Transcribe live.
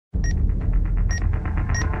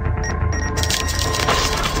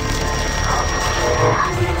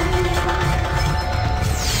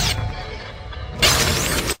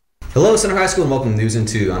Hello, Center High School, and welcome to News in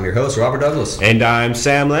 2. I'm your host, Robert Douglas. And I'm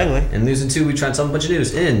Sam Langley. In News in 2, we try and tell a bunch of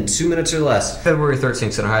news in 2 minutes or less. February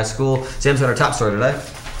 13th, Center High School. Sam's got our top story today.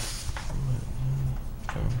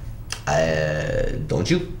 Don't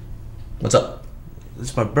you? What's up?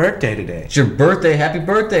 It's my birthday today. It's your birthday. Happy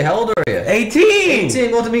birthday. How old are you? 18!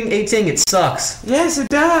 18. Well, to being 18, it sucks. Yes, it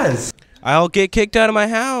does. I'll get kicked out of my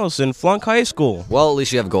house and flunk high school. Well, at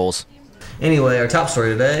least you have goals. Anyway, our top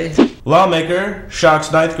story today. Lawmaker shocks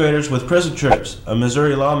 9th graders with prison trips. A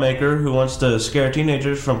Missouri lawmaker who wants to scare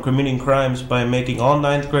teenagers from committing crimes by making all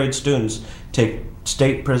 9th grade students take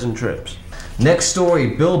state prison trips. Next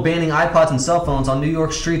story, bill banning iPods and cell phones on New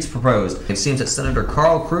York streets proposed. It seems that Senator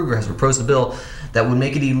Carl Kruger has proposed a bill that would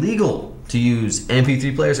make it illegal to use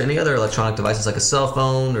MP3 players or any other electronic devices like a cell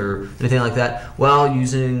phone or anything like that while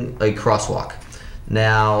using a crosswalk.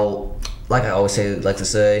 Now, like I always like to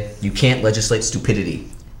say, you can't legislate stupidity.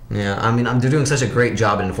 Yeah, I mean, they're doing such a great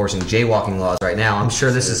job in enforcing jaywalking laws right now. I'm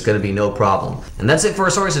sure this is going to be no problem. And that's it for our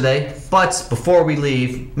stories today. But before we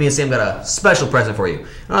leave, me and Sam got a special present for you.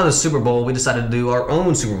 On the Super Bowl, we decided to do our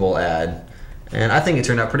own Super Bowl ad. And I think it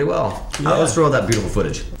turned out pretty well. Yeah. Let's roll that beautiful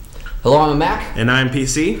footage. Hello, I'm Mac. And I'm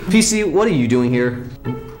PC. PC, what are you doing here?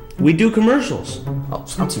 We do commercials. Oh,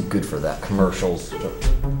 I'm too good for that. Commercials.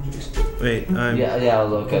 Wait, I'm... Yeah,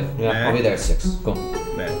 okay. Yeah, I'll be there at 6. Go.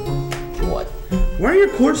 Matt. What? Why are your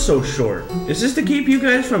cords so short? Is this to keep you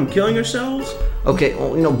guys from killing yourselves? Okay,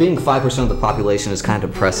 well, being 5% of the population is kind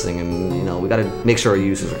of depressing, and, we gotta make sure our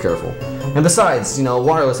users are careful. And besides,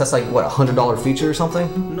 wireless, that's like, what, $100 feature or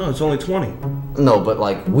something? No, it's only 20. No, but,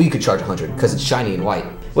 we could charge 100 because it's shiny and white.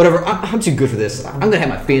 Whatever, I'm too good for this. I'm gonna have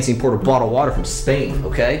my fancy imported bottled water from Spain,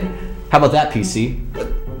 okay? How about that, PC?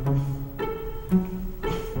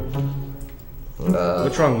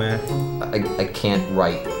 What's wrong, man? I can't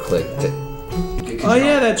right-click. Oh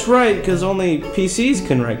yeah, that's right, because only PCs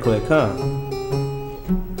can right-click, huh?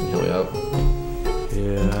 Here we go.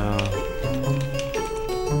 Yeah.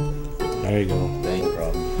 There you go. No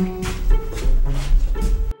problem.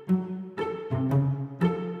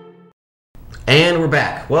 And we're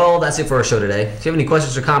back. Well, that's it for our show today. If you have any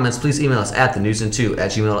questions or comments, please email us at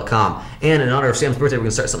thenewsin2@gmail.com. And in honor of Sam's birthday, we're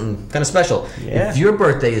going to start something kind of special. Yeah. If your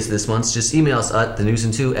birthday is this month, just email us at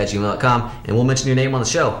thenewsin2@gmail.com, and we'll mention your name on the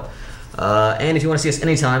show. And if you want to see us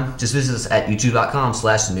anytime, just visit us at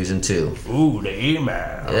youtube.com/thenewsin2. Ooh, the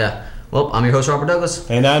email. Yeah. Well, I'm your host, Robert Douglas.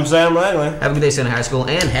 And I'm Sam Langley. Have a good day, Center High School,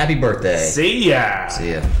 and happy birthday. See ya.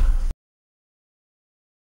 See ya.